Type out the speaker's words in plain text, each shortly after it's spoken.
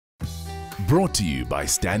Brought to you by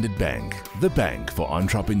Standard Bank, the bank for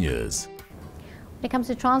entrepreneurs. When it comes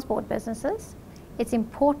to transport businesses, it's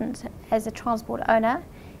important as a transport owner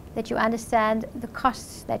that you understand the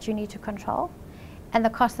costs that you need to control and the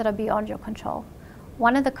costs that are beyond your control.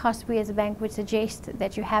 One of the costs we as a bank would suggest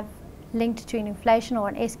that you have linked to an inflation or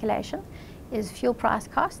an escalation is fuel price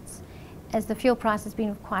costs, as the fuel price has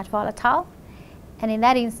been quite volatile. And in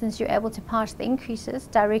that instance, you're able to pass the increases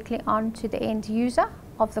directly on to the end user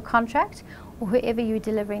of the contract or whoever you're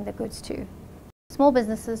delivering the goods to. Small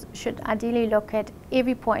businesses should ideally look at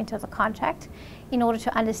every point of the contract in order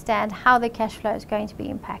to understand how the cash flow is going to be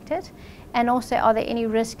impacted, and also are there any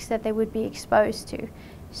risks that they would be exposed to.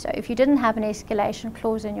 So if you didn't have an escalation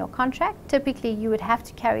clause in your contract, typically you would have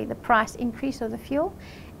to carry the price increase of the fuel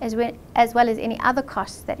as well as any other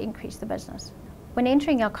costs that increase the business. When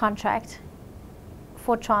entering your contract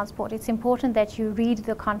for transport, it's important that you read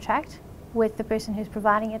the contract with the person who's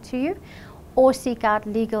providing it to you, or seek out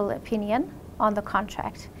legal opinion on the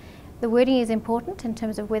contract. The wording is important in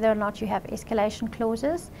terms of whether or not you have escalation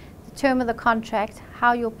clauses, the term of the contract,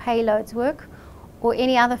 how your payloads work, or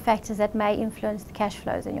any other factors that may influence the cash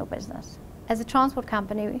flows in your business. As a transport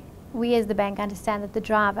company, we as the bank understand that the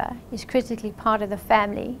driver is critically part of the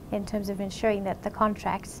family in terms of ensuring that the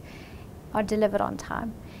contracts are delivered on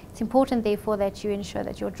time. It's important therefore that you ensure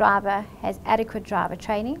that your driver has adequate driver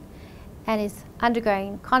training and is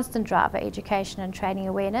undergoing constant driver education and training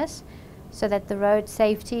awareness so that the road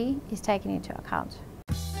safety is taken into account.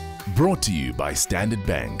 Brought to you by Standard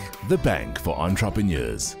Bank, the bank for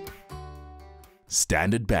entrepreneurs.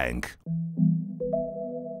 Standard Bank.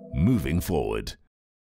 Moving forward.